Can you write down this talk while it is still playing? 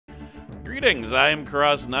Greetings, I'm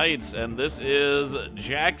CrossKnights, and this is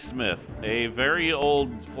JackSmith, a very old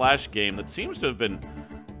Flash game that seems to have been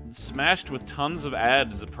smashed with tons of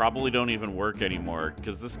ads that probably don't even work anymore,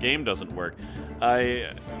 because this game doesn't work.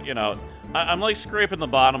 I'm like scraping the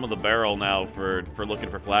bottom of the barrel now for looking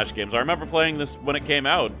for Flash games. I remember playing this when it came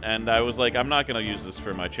out, and I was like, I'm not going to use this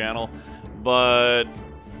for my channel, but...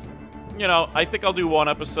 you know, I think I'll do one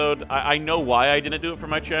episode. I know why I didn't do it for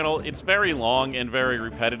my channel. It's very long and very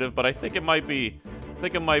repetitive, but I think it might be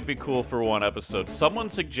cool for one episode. Someone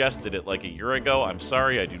suggested it like a year ago. I'm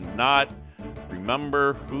sorry, I do not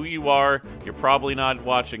remember who you are. You're probably not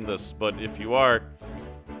watching this, but if you are,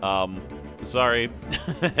 sorry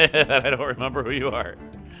that I don't remember who you are.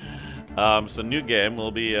 So new game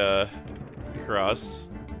will be Cross.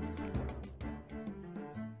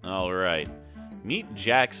 All right. Meet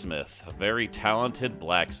JackSmith, a very talented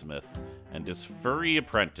blacksmith, and his furry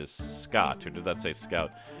apprentice, Scott, or did that say Scout?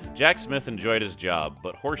 JackSmith enjoyed his job,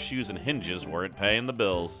 but horseshoes and hinges weren't paying the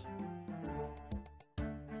bills.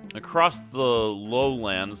 Across the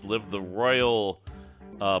lowlands lived the royal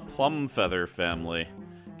Plumfeather family.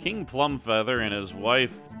 King Plumfeather and his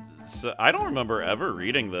wife, I don't remember ever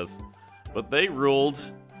reading this, but they ruled.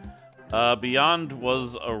 Beyond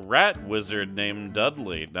was a rat wizard named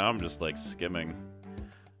Dudley. Now I'm just, like, skimming.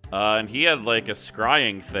 And he had, like, a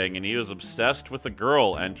scrying thing, and he was obsessed with a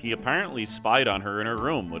girl, and he apparently spied on her in her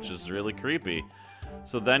room, which is really creepy.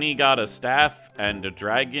 So then he got a staff and a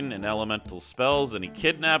dragon and elemental spells, and he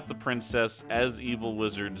kidnapped the princess, as evil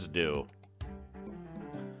wizards do.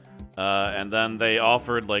 And then they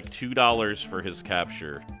offered, like, $2 for his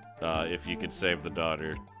capture, if you could save the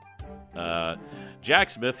daughter.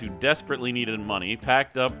 JackSmith, who desperately needed money,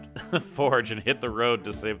 packed up the forge and hit the road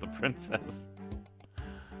to save the princess.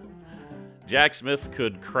 JackSmith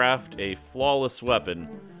could craft a flawless weapon,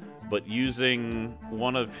 but using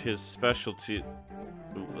one of his specialty...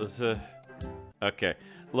 Okay,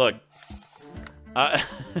 look. I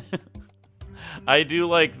do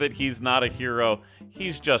like that he's not a hero.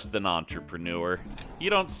 He's just an entrepreneur.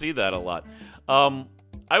 You don't see that a lot.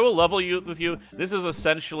 I will level with you. This is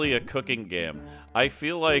essentially a cooking game. I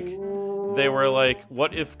feel like they were like,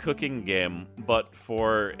 what if cooking game, but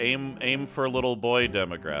for aim for little boy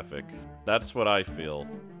demographic. That's what I feel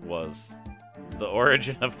was the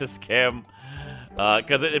origin of this game.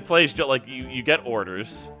 Because it plays just like you get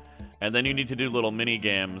orders, and then you need to do little mini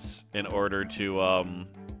games in order to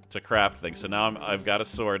craft things. So now I've got a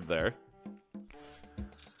sword there.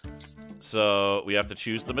 So we have to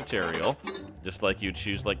choose the material, just like you'd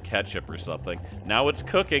choose like ketchup or something. Now it's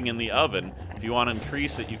cooking in the oven. If you want to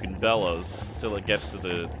increase it, you can bellows till it gets to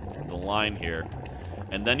the line here.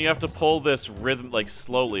 And then you have to pull this rhythm like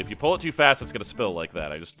slowly. If you pull it too fast, it's gonna spill like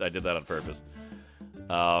that. I did that on purpose.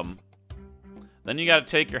 Then you gotta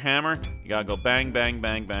take your hammer. You gotta go bang, bang,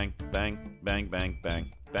 bang, bang, bang, bang, bang,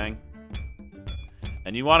 bang, bang.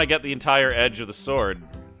 And you want to get the entire edge of the sword.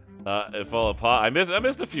 I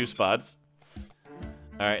missed a few spots.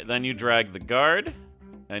 Alright, then you drag the guard,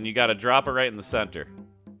 and you gotta drop it right in the center.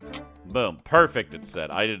 Boom. Perfect, it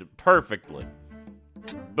said. I did it perfectly.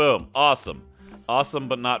 Boom. Awesome. Awesome,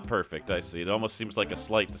 but not perfect, I see. It almost seems like a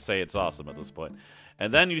slight to say it's awesome at this point.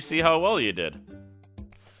 And then you see how well you did.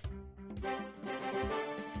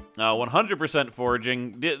 100%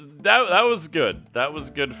 forging. That was good. That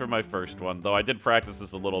was good for my first one, though I did practice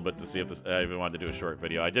this a little bit to see if I even wanted to do a short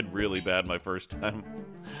video. I did really bad my first time.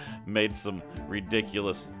 Made some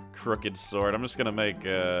ridiculous crooked sword. I'm just gonna make,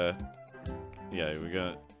 yeah,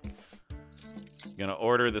 we're gonna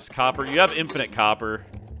order this copper. You have infinite copper.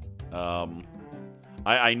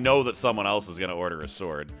 I know that someone else is gonna order a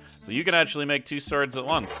sword. So you can actually make 2 swords at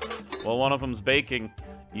once. While one of them's baking,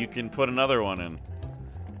 you can put another one in.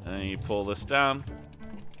 And you pull this down.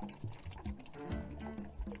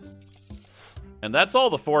 And that's all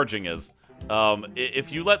the forging is.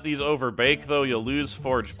 If you let these overbake, though, you'll lose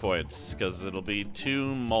forge points, because it'll be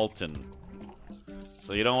too molten.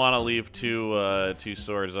 So you don't want to leave two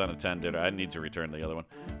swords unattended. I need to return the other one.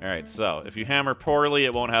 Alright, so, if you hammer poorly,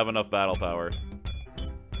 it won't have enough battle power.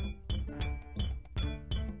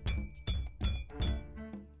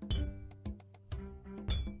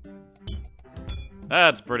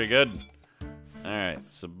 That's pretty good. Alright,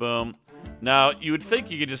 so boom. Now, you would think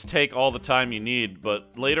you could just take all the time you need,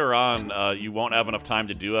 but later on, you won't have enough time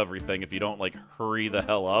to do everything if you don't, like, hurry the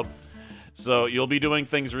hell up. So, you'll be doing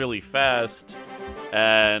things really fast,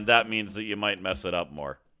 and that means that you might mess it up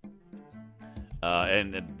more.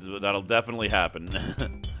 That'll definitely happen.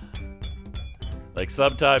 Like,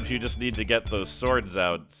 sometimes you just need to get those swords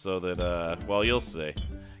out so that, well, you'll see.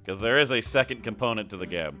 Because there is a second component to the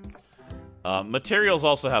game. Materials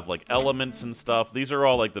also have, like, elements and stuff. These are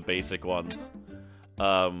all, like, the basic ones.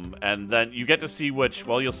 And then you get to see which...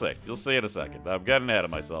 Well, you'll see. You'll see in a second. I'm getting ahead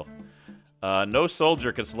of myself. No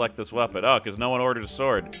soldier can select this weapon. Oh, because no one ordered a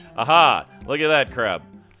sword. Aha! Look at that crap.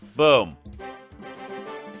 Boom.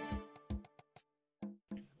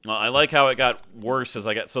 Well, I like how it got worse as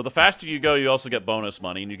I get... So the faster you go, you also get bonus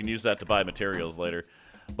money, and you can use that to buy materials later.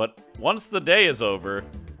 But once the day is over,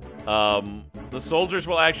 the soldiers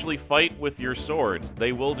will actually fight with your swords.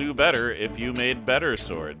 They will do better if you made better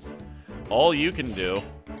swords. All you can do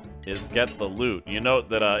is get the loot. You note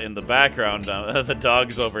that in the background, the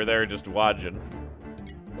dog's over there just watching.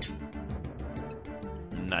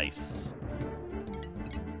 Nice.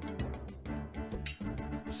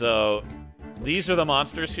 So... these are the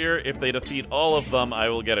monsters here. If they defeat all of them, I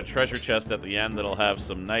will get a treasure chest at the end that'll have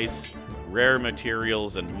some nice rare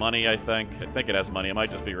materials and money, I think. I think it has money. It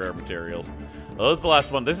might just be rare materials. Well, this is the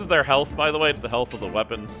last one. This is their health, by the way. It's the health of the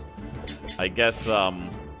weapons. I guess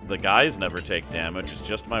the guys never take damage. It's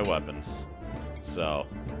just my weapons. So,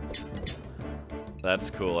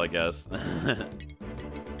 that's cool, I guess.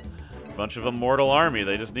 Bunch of immortal army.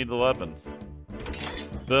 They just need the weapons.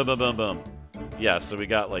 Boom, boom, boom, boom. Yeah, so we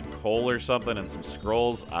got, like, coal or something and some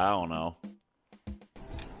scrolls. I don't know.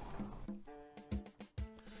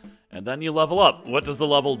 And then you level up. What does the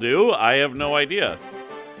level do? I have no idea.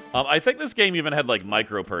 I think this game even had, like,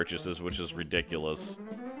 micro-purchases, which is ridiculous.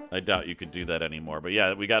 I doubt you could do that anymore. But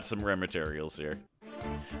yeah, we got some rare materials here.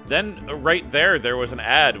 Then, right there was an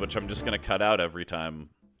ad, which I'm just going to cut out every time,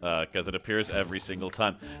 because it appears every single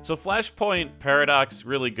time. So Flashpoint Paradox,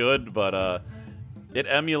 really good, but, it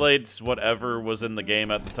emulates whatever was in the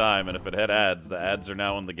game at the time, and if it had ads, the ads are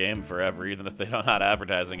now in the game forever, even if they're not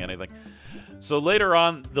advertising anything. So later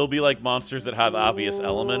on, there'll be, like, monsters that have obvious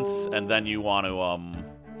elements, and then you want to,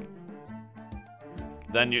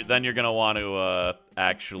 then you're gonna want to,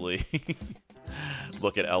 actually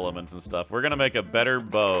look at elements and stuff. We're gonna make a better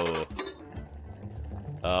bow.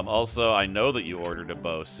 Also, I know that you ordered a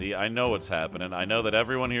bow. See, I know what's happening. I know that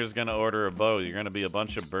everyone here is gonna order a bow. You're gonna be a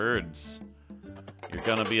bunch of birds. You're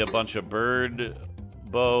gonna be a bunch of bird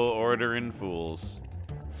bow ordering fools.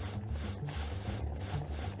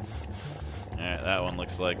 Alright, that one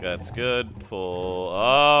looks like that's good. Pull.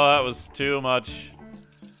 Oh, that was too much.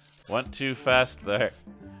 Went too fast there.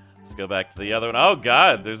 Let's go back to the other one. Oh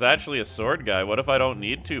god, there's actually a sword guy. What if I don't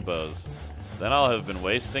need two bows? Then I'll have been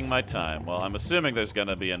wasting my time. Well, I'm assuming there's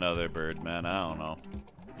gonna be another bird, man. I don't know.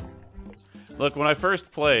 Look, when I first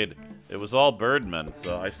played, it was all birdmen,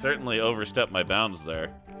 so I certainly overstepped my bounds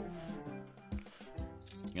there.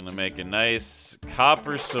 Gonna make a nice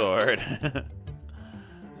copper sword.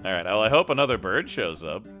 Alright, well, I hope another bird shows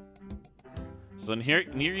up. So in here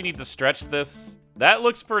you need to stretch this. That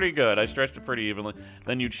looks pretty good. I stretched it pretty evenly.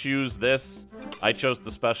 Then you choose this. I chose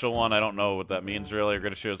the special one. I don't know what that means, really. You're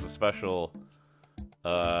gonna choose a special,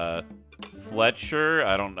 Fletcher.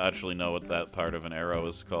 I don't actually know what that part of an arrow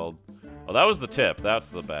is called. Oh, that was the tip. That's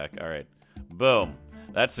the back. All right. Boom.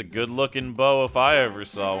 That's a good-looking bow if I ever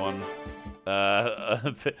saw one.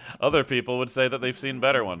 Other people would say that they've seen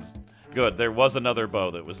better ones. Good. There was another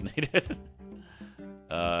bow that was needed.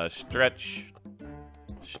 Stretch.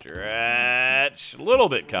 Stretch. A little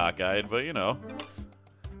bit cockeyed, but, you know.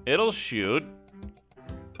 It'll shoot.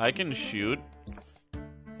 I can shoot.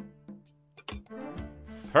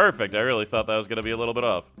 Perfect. I really thought that was going to be a little bit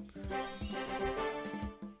off.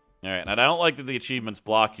 Alright, and I don't like that the achievements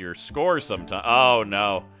block your score sometimes. Oh,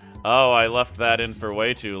 no. Oh, I left that in for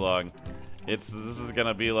way too long. This is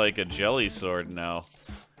gonna be like a jelly sword now.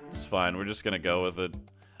 It's fine, we're just gonna go with it.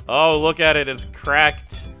 Oh, look at it, it's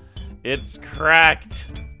cracked. It's cracked.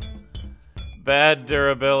 Bad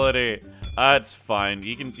durability. It's fine.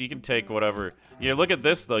 You can take whatever. Yeah, look at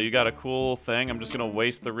this, though. You got a cool thing. I'm just gonna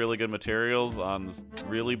waste the really good materials on this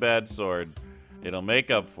really bad sword. It'll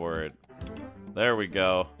make up for it. There we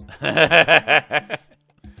go.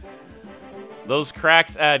 Those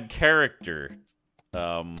cracks add character.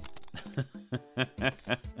 Uh-oh.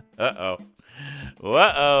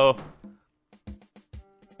 Uh-oh.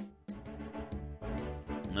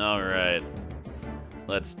 Alright.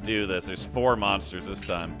 Let's do this. There's 4 monsters this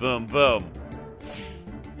time. Boom, boom.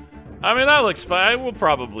 I mean, that looks fine. We'll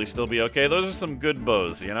probably still be okay. Those are some good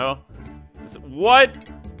bows, you know? What?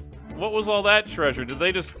 What was all that treasure? Did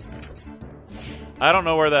they just... I don't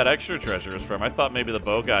know where that extra treasure is from. I thought maybe the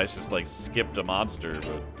bow guys just, like, skipped a monster,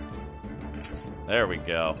 but... There we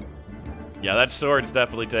go. Yeah, that sword's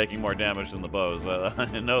definitely taking more damage than the bows.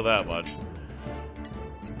 I know that much.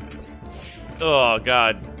 Oh,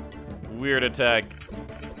 God. Weird attack.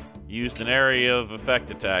 Used an area of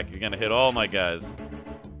effect attack. You're gonna hit all my guys.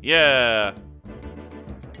 Yeah.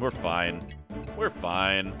 We're fine. We're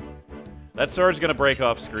fine. That sword's gonna break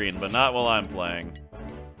off screen, but not while I'm playing.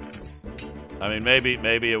 I mean, maybe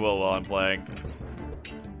it will while I'm playing.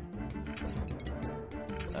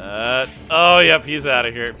 Oh, yep, he's out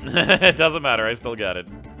of here. It doesn't matter, I still got it.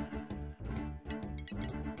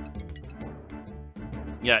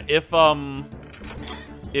 Yeah, if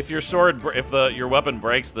your sword, your weapon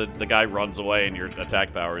breaks, the guy runs away and your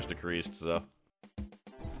attack power is decreased, so.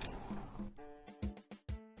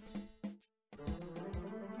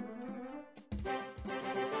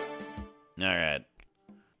 Alright.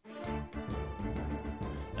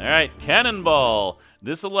 Alright, Cannonball!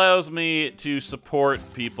 This allows me to support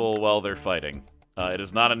people while they're fighting. It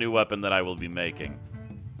is not a new weapon that I will be making.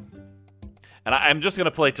 And I'm just going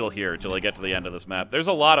to play till here, till I get to the end of this map. There's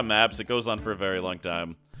a lot of maps. It goes on for a very long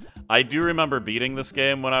time. I do remember beating this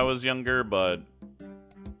game when I was younger, but...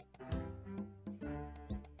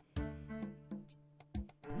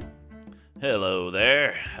 Hello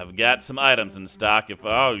there. I've got some items in stock.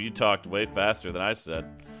 Oh, you talked way faster than I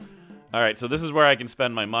said. Alright, so this is where I can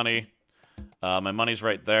spend my money. My money's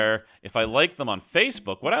right there. If I like them on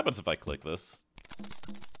Facebook, what happens if I click this?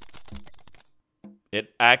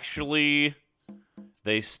 It actually...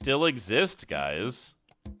 They still exist, guys.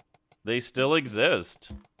 They still exist.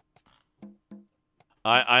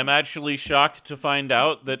 I'm actually shocked to find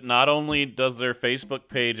out that not only does their Facebook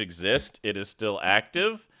page exist, it is still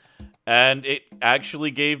active, and it actually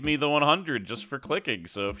gave me the 100 just for clicking.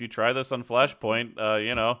 So if you try this on Flashpoint,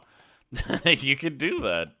 you know, you could do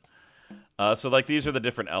that. So, like, these are the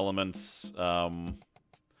different elements.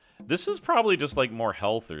 This is probably just, like, more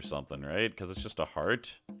health or something, right? Because it's just a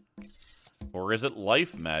heart. Or is it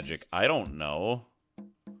life magic? I don't know.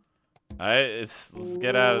 Let's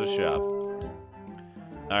get out of the shop.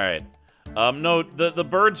 Alright. No, the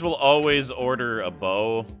birds will always order a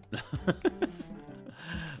bow.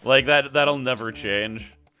 Like, that'll never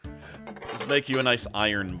change. Just make you a nice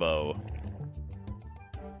iron bow.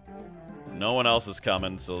 No one else is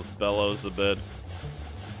coming, so let's bellows a bit.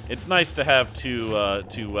 It's nice to have two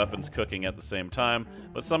weapons cooking at the same time,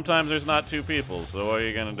 but sometimes there's not two people, so what are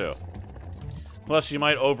you gonna do? Plus, you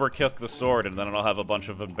might overcook the sword, and then it'll have a bunch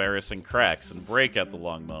of embarrassing cracks and break at the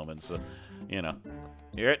long moment, so, you know.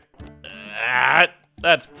 Hear it?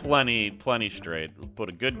 That's plenty straight. We'll put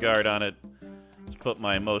a good guard on it. Let's put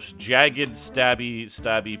my most jagged,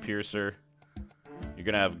 stabby piercer. You're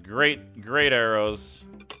gonna have great arrows.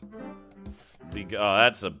 Oh,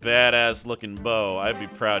 that's a badass looking bow. I'd be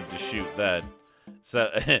proud to shoot that. So,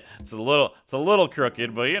 it's a little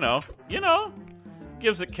crooked, but you know,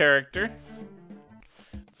 gives it character.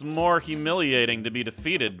 It's more humiliating to be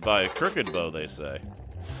defeated by a crooked bow, they say.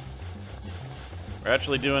 We're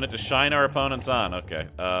actually doing it to shine our opponents on. Okay.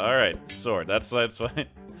 Alright. Sword. That's why.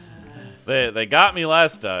 They got me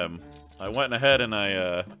last time. I went ahead and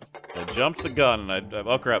I jumped the gun and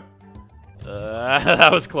oh crap.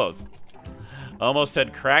 That was close. Almost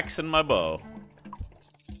had cracks in my bow.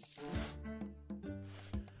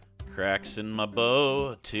 Cracks in my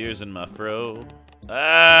bow, tears in my fro.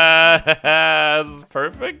 This is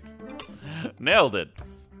perfect. Nailed it.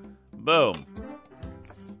 Boom.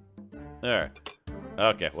 There.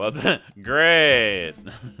 Okay, well, great.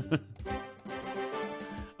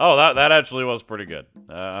 Oh, that actually was pretty good.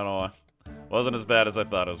 I don't know why. Wasn't as bad as I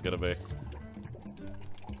thought it was gonna be.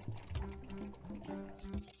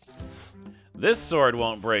 This sword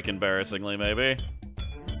won't break embarrassingly, maybe.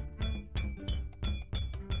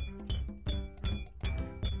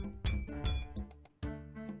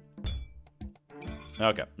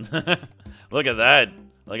 Okay. Look at that.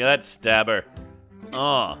 Look at that stabber.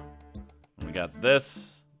 Oh. We got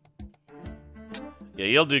this. Yeah,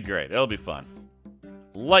 you'll do great. It'll be fun.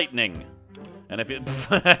 Lightning. And if it...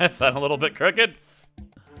 That's not a little bit crooked?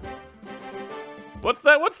 What's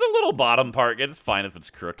that? What's the little bottom part? It's fine if it's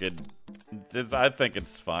crooked. I think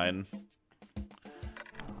it's fine.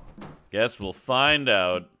 Guess we'll find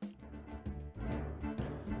out.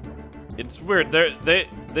 It's weird. They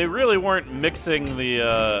really weren't mixing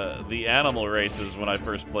the animal races when I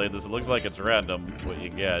first played this. It looks like it's random what you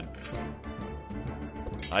get.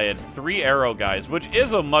 I had 3 arrow guys, which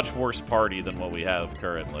is a much worse party than what we have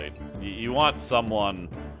currently. You want someone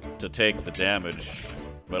to take the damage,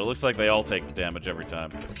 but it looks like they all take the damage every time.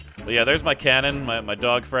 But yeah, there's my cannon. My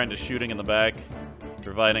dog friend is shooting in the back,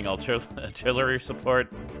 providing artillery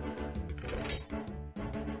support.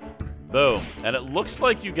 Boom. And it looks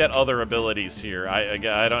like you get other abilities here. I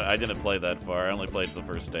didn't play that far. I only played the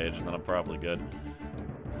first stage, and then I'm probably good.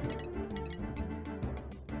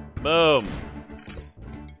 Boom.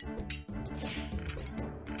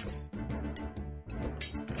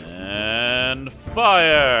 And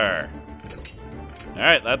fire!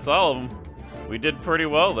 Alright, that's all of them. We did pretty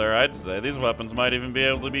well there, I'd say. These weapons might even be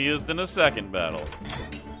able to be used in a second battle.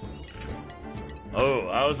 Oh,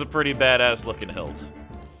 that was a pretty badass looking hilt.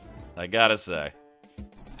 I gotta say.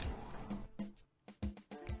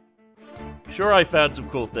 Sure, I found some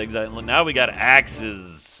cool things. Now we got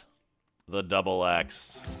axes. The double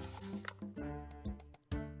axe.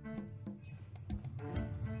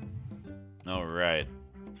 Alright.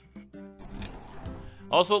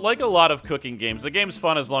 Also, like a lot of cooking games, the game's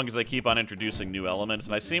fun as long as they keep on introducing new elements,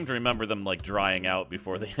 and I seem to remember them, like, drying out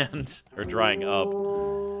before the end. Or drying up.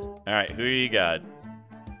 Alright, who you got?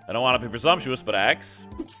 I don't want to be presumptuous, but axe?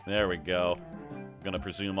 There we go. I'm gonna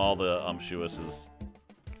presume all the umptuouses.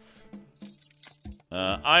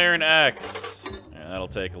 Iron axe. Yeah, that'll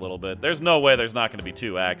take a little bit. There's no way there's not gonna be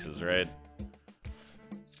 2 axes, right?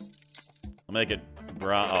 I'll make it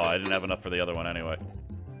bronze. Oh, I didn't have enough for the other one anyway.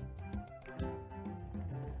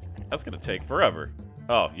 That's gonna take forever.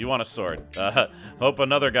 Oh, you want a sword. Hope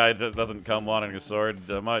another guy doesn't come wanting a sword.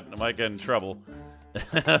 I might get in trouble.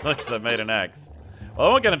 Looks I made an axe. Well, I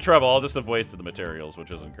won't get in trouble. I'll just have wasted the materials, which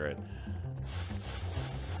isn't great.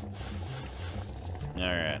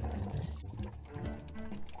 Alright.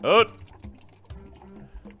 Oh!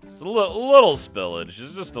 It's a little spillage.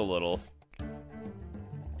 It's just a little.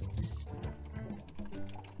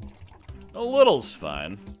 A little's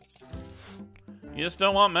fine. You just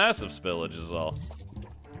don't want massive spillage is all.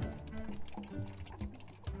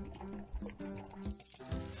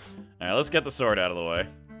 Alright, let's get the sword out of the way.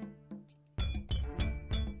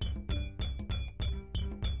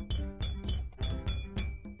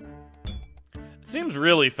 It seems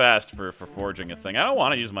really fast for forging a thing. I don't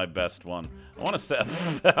want to use my best one. I want to say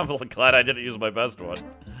I'm glad I didn't use my best one.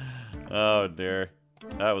 Oh dear.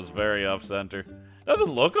 That was very off-center. Doesn't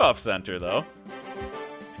look off-center, though.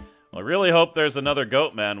 I really hope there's another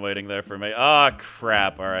goat man waiting there for me. Ah,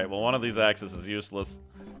 crap. Alright, well, one of these axes is useless.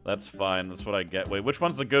 That's fine. That's what I get. Wait, which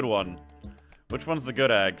one's the good one? Which one's the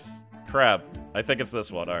good axe? Crap. I think it's this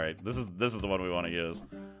one. Alright, this is the one we want to use.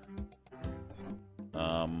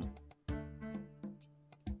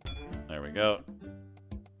 There we go.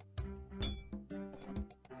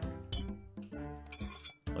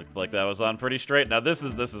 Looked like that was on pretty straight. Now, this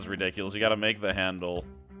is ridiculous. You gotta make the handle.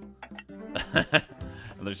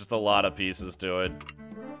 And there's just a lot of pieces to it.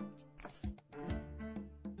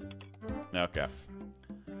 Okay.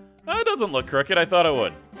 It doesn't look crooked. I thought it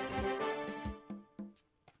would.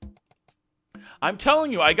 I'm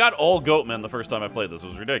telling you, I got all goatmen the first time I played this. It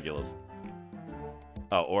was ridiculous.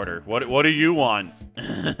 Oh, order. What do you want?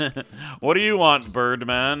 What do you want,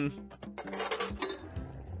 Birdman?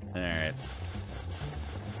 Alright.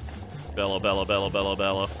 Bellow, bellow, bellow, bellow,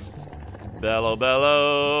 bellow. Bellow,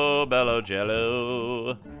 bellow, bellow,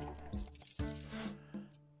 jello.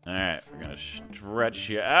 Alright, we're gonna stretch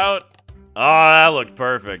you out. Oh, that looked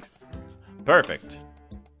perfect. Perfect.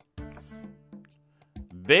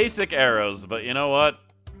 Basic arrows, but you know what?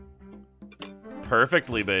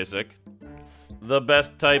 Perfectly basic. The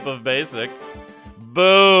best type of basic.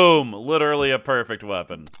 Boom! Literally a perfect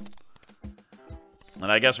weapon.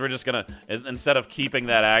 And I guess we're just gonna, instead of keeping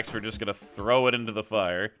that axe, we're just gonna throw it into the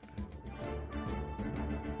fire.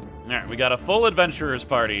 Alright, we got a full adventurer's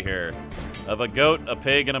party here. Of a goat, a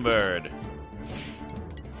pig, and a bird.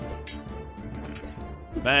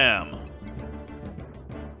 Bam.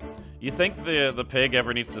 You think the pig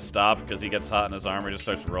ever needs to stop because he gets hot and his armor just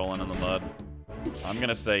starts rolling in the mud? I'm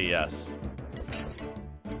gonna say yes.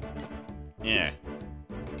 Yeah.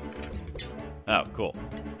 Oh, cool.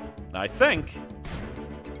 Now I think...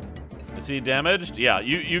 Is he damaged? Yeah,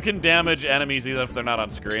 you can damage enemies even if they're not on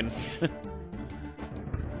screen.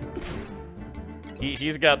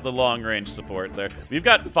 He's got the long-range support there. We've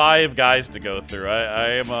got 5 guys to go through.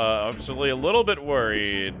 I am actually a little bit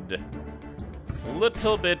worried. A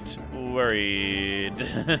little bit worried.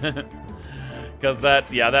 Because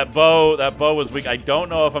that bow was weak. I don't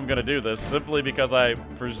know if I'm going to do this, simply because I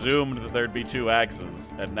presumed that there'd be 2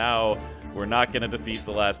 axes. And now we're not going to defeat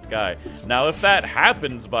the last guy. Now, if that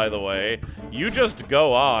happens, by the way, you just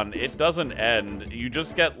go on. It doesn't end. You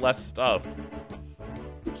just get less stuff.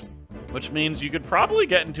 Which means you could probably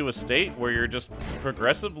get into a state where you're just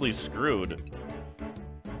progressively screwed.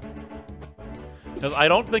 Because I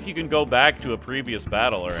don't think you can go back to a previous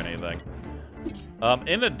battle or anything.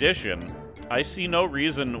 In addition, I see no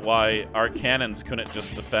reason why our cannons couldn't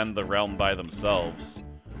just defend the realm by themselves.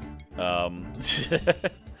 But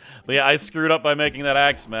yeah, I screwed up by making that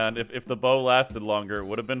axe, man. If the bow lasted longer, it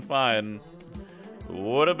would have been fine.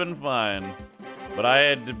 Would have been fine. But I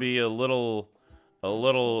had to be a little a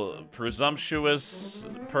little presumptuous,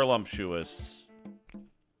 perlumptuous.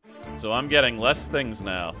 So I'm getting less things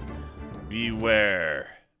now. Beware,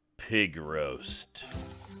 pig roast.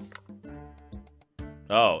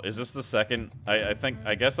 Oh, is this the second?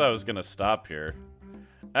 I guess I was gonna stop here.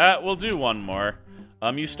 We'll do one more.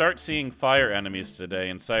 You start seeing fire enemies today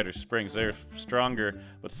in Cider Springs. They're stronger,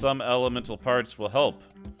 but some elemental parts will help.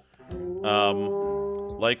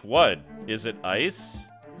 Like what? Is it ice?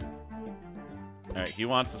 Alright, he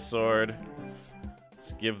wants a sword.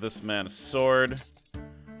 Let's give this man a sword.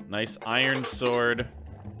 Nice iron sword.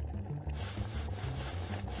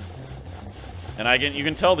 And you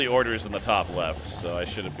can tell the order's in the top left, so I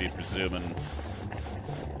shouldn't be presuming.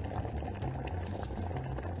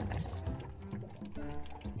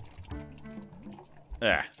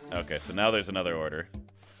 Okay, so now there's another order.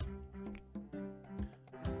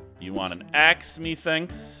 You want an axe,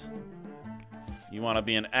 methinks? You want to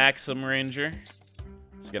be an Axum Ranger?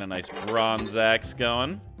 Let's get a nice bronze axe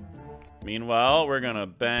going. Meanwhile, we're gonna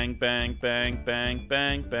bang, bang, bang, bang,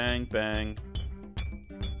 bang, bang, bang.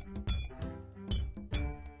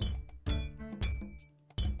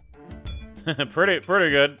 pretty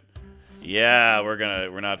good. Yeah,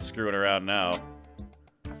 we're not screwing around now.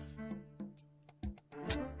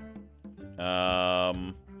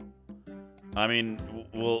 I mean,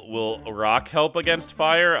 will rock help against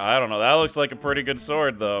fire? I don't know. That looks like a pretty good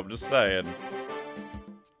sword, though. I'm just saying.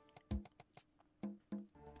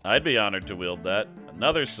 I'd be honored to wield that.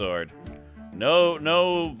 Another sword.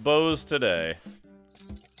 No bows today.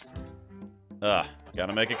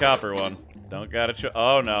 Gotta make a copper one. Don't gotta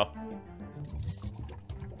oh, no.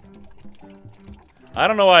 I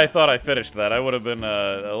don't know why I thought I finished that. I would have been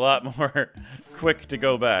a lot more quick to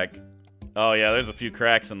go back. Oh, yeah, there's a few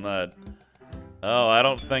cracks in that. Oh, I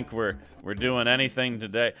don't think we're doing anything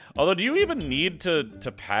today. Although, do you even need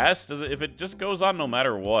to pass? If it just goes on no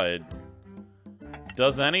matter what,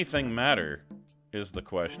 does anything matter? Is the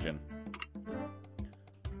question.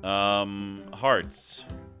 Hearts.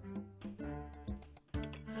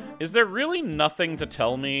 Is there really nothing to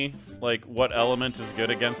tell me, like, what element is good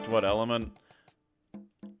against what element?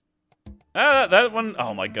 That one,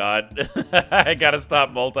 oh my god. I gotta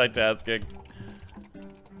stop multitasking.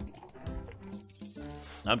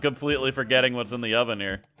 I'm completely forgetting what's in the oven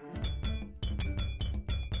here.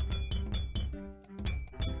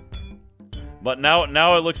 But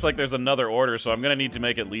now it looks like there's another order, so I'm gonna need to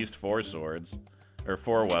make at least 4 swords. Or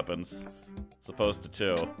 4 weapons. As opposed to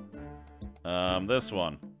 2. This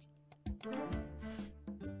one.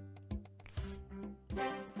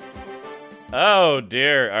 Oh,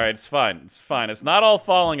 dear. Alright, it's fine. It's fine. It's not all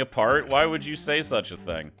falling apart. Why would you say such a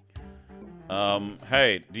thing?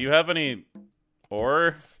 Hey, do you have any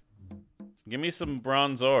ore? Give me some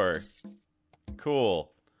bronze ore.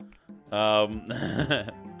 Cool.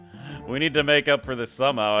 We need to make up for this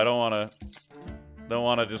somehow. I don't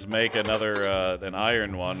wanna just make another, an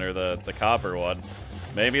iron one or the copper one.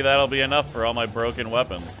 Maybe that'll be enough for all my broken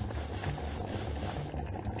weapons.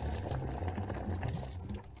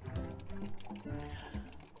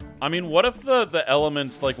 I mean, what if the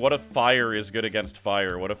elements, like, what if fire is good against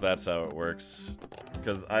fire? What if that's how it works?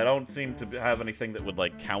 Because I don't seem to have anything that would,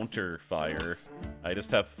 like, counter fire. I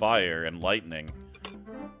just have fire and lightning.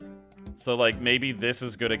 So, like, maybe this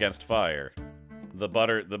is good against fire.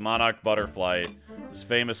 The monarch butterfly is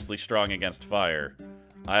famously strong against fire.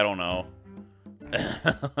 I don't know.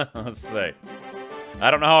 Let's see.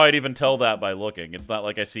 I don't know how I'd even tell that by looking. It's not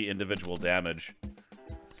like I see individual damage.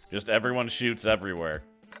 Just everyone shoots everywhere.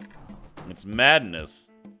 It's madness.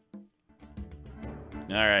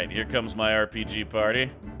 Alright, here comes my RPG party.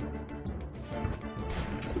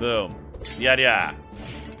 Boom. Yada.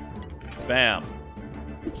 Bam.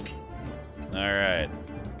 Alright.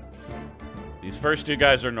 These first 2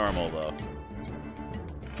 guys are normal, though.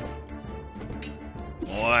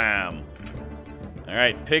 Wham.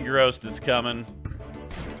 Alright, pig roast is coming.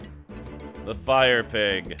 The fire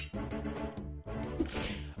pig.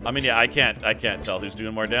 I mean, yeah, I can't tell who's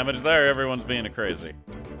doing more damage there. Everyone's being crazy.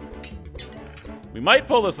 We might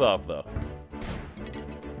pull this off, though.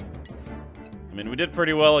 I mean, we did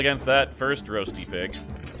pretty well against that first roasty pig.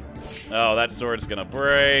 Oh, that sword's gonna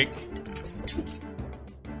break.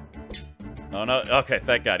 Oh, no. Okay,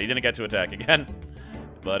 thank God. He didn't get to attack again.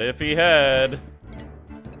 But if he had...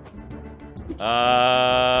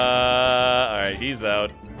 Alright, he's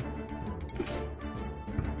out.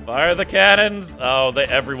 Fire the cannons! Oh,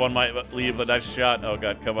 everyone might leave a nice shot. Oh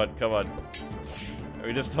god, come on, come on.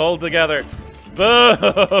 We just hold together.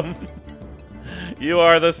 Boom! You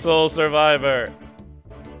are the sole survivor.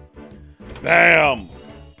 Bam!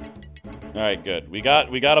 Alright, good. We got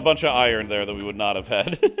a bunch of iron there that we would not have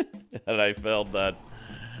had had I failed that.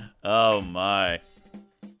 Oh my.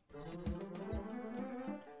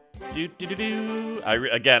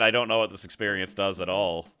 Again, I don't know what this experience does at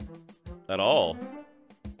all. At all.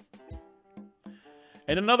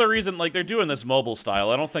 And another reason, like, they're doing this mobile style.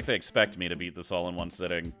 I don't think they expect me to beat this all in one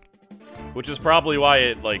sitting. Which is probably why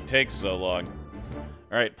it, like, takes so long.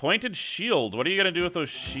 Alright, pointed shield. What are you gonna do with those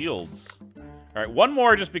shields? Alright, one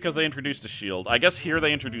more just because they introduced a shield. I guess here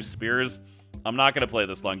they introduced spears. I'm not gonna play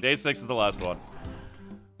this long. Day 6 is the last one.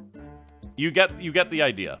 You get the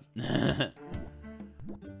idea.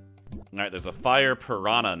 Alright, there's a fire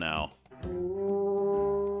piranha now.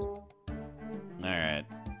 Alright.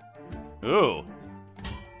 Ooh.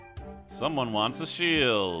 Someone wants a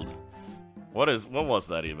shield. What was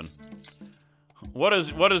that even? What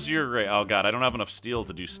is your rate? Oh god, I don't have enough steel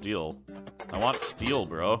to do steel. I want steel,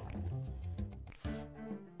 bro.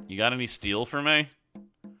 You got any steel for me?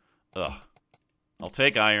 Ugh. I'll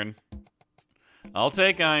take iron. I'll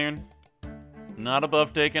take iron. Not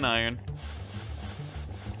above taking iron.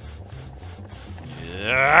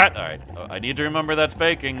 Yeah. Alright. Oh, I need to remember that's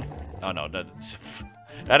baking. Oh no,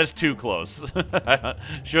 that is too close.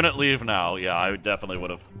 Shouldn't leave now. Yeah, I definitely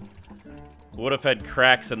would have had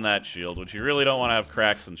cracks in that shield, which you really don't want to have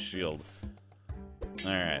cracks in shield.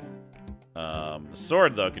 Alright. The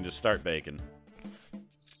sword, though, can just start baking.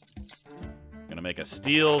 Gonna make a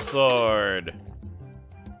steel sword.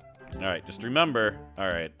 Alright, just remember.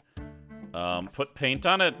 Alright. Put paint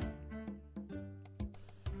on it.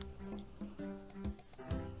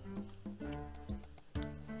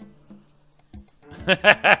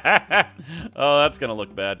 Oh, that's gonna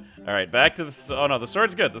look bad. Alright, back to the... Oh, no, the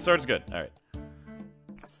sword's good. The sword's good. Alright.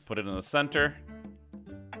 Put it in the center.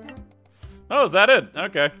 Oh, is that it?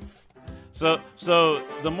 Okay. So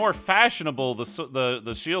the more fashionable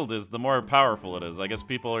the shield is, the more powerful it is. I guess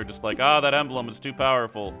people are just like, ah, that emblem is too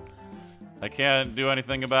powerful. I can't do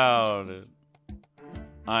anything about it.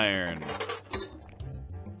 Iron.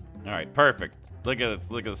 Alright, perfect. Look at it.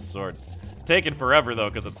 Look at the sword. Taking forever though,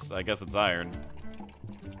 because I guess it's iron.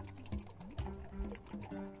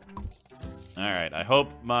 Alright, I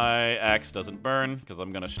hope my axe doesn't burn, because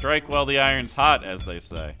I'm gonna strike while the iron's hot, as they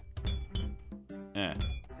say. Eh.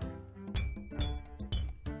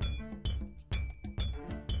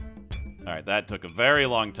 Alright, that took a very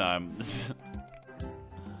long time.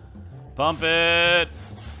 Pump it!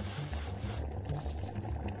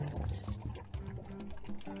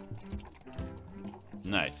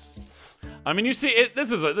 Nice. I mean, you see,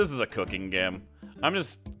 this is a cooking game. I'm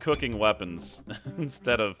just cooking weapons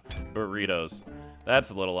instead of burritos.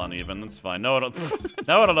 That's a little uneven. That's fine. No one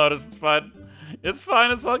will notice. It's fine. It's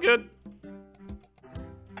fine. It's all good.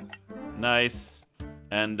 Nice.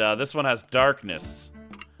 And this one has darkness.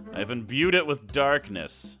 I've imbued it with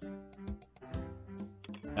darkness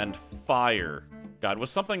and fire. God,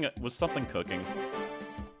 was something cooking?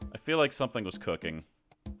 I feel like something was cooking.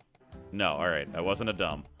 No, all right. I wasn't a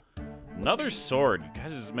dumb. Another sword. You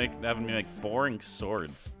guys are just having me make boring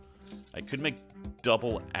swords. I could make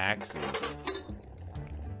double axes.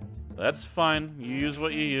 That's fine. You use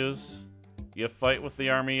what you use. You fight with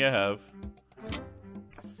the army you have.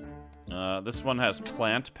 This one has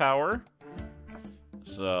plant power.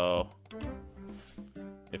 So,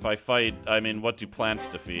 if I fight, I mean, what do plants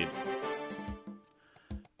defeat?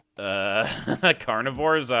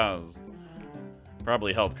 Carnivores?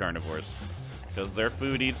 Probably help carnivores. Because their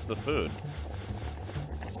food eats the food.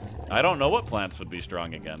 I don't know what plants would be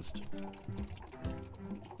strong against.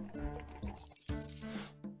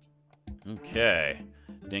 Okay.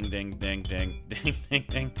 Ding, ding, ding, ding, ding, ding,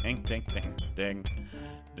 ding, ding, ding, ding, ding.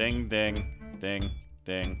 Ding, ding, ding,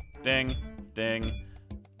 ding, ding, ding,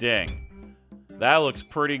 ding. That looks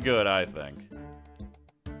pretty good, I think.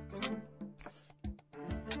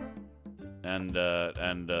 And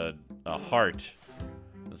a heart.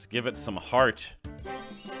 Let's give it some heart.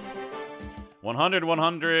 100,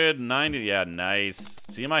 190. Yeah, nice.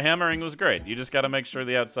 See, my hammering was great. You just gotta make sure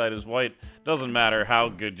the outside is white. Doesn't matter how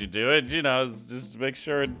good you do it, you know, just make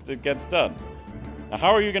sure it gets done. Now, how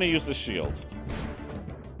are you gonna use the shield?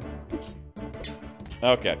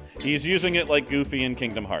 Okay. He's using it like Goofy in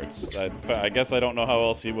Kingdom Hearts. I guess I don't know how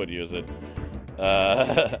else he would use it.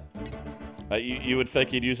 You would think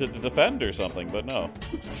he'd use it to defend or something, but no.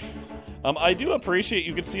 I do appreciate,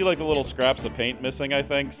 you can see like the little scraps of paint missing, I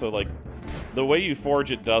think, so like, the way you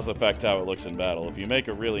forge it does affect how it looks in battle. If you make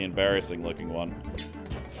a really embarrassing looking one,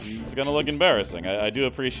 it's gonna look embarrassing. I do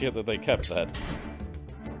appreciate that they kept that.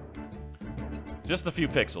 Just a few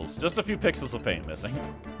pixels. Just a few pixels of paint missing.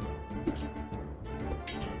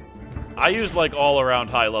 I used, like, all-around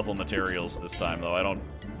high-level materials this time, though. I don't...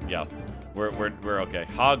 Yeah. We're okay.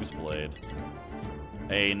 Hog's Blade.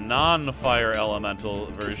 A non-fire elemental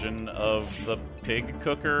version of the pig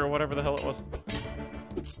cooker, or whatever the hell it was.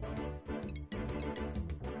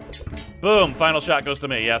 Boom! Final shot goes to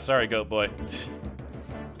me. Yeah, sorry, goat boy.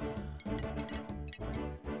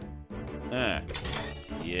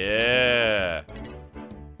 Yeah.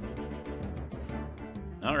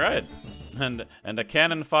 Alright. And a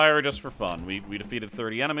cannon fire just for fun. We defeated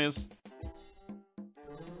 30 enemies.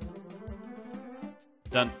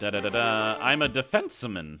 Dun da da da da. I'm a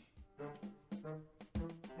defenseman.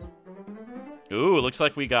 Ooh, looks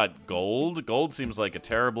like we got gold. Gold seems like a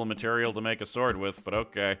terrible material to make a sword with, but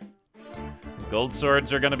okay. Gold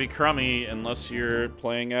swords are gonna be crummy unless you're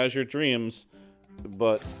playing as your dreams.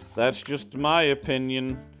 But that's just my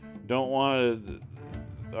opinion. Don't want to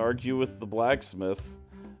argue with the blacksmith.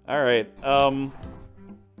 Alright,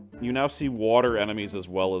 you now see water enemies as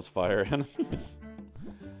well as fire enemies.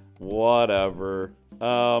 Whatever.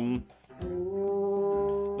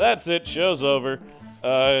 That's it. Show's over.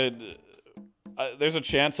 There's a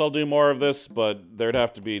chance I'll do more of this, but there'd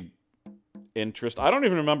have to be interest. I don't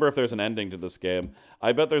even remember if there's an ending to this game.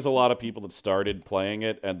 I bet there's a lot of people that started playing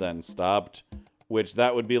it and then stopped, which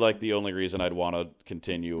that would be like the only reason I'd want to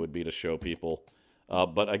continue would be to show people.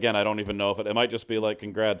 But again, I don't even know if it might just be like,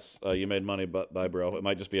 congrats, you made money, but bye, bro. It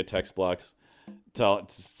might just be a text block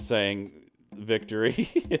saying victory.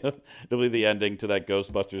 It'll be the ending to that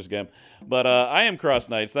Ghostbusters game. But I am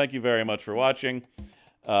CrossKnights. Thank you very much for watching.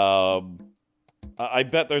 I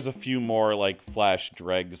bet there's a few more like flash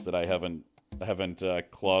dregs that I haven't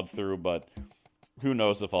clawed through, but who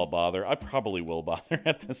knows if I'll bother. I probably will bother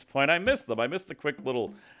at this point. I miss them. I miss the quick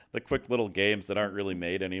little games that aren't really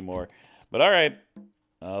made anymore. But all right,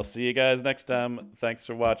 I'll see you guys next time. Thanks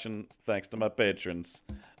for watching. Thanks to my patrons.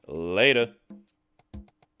 Later.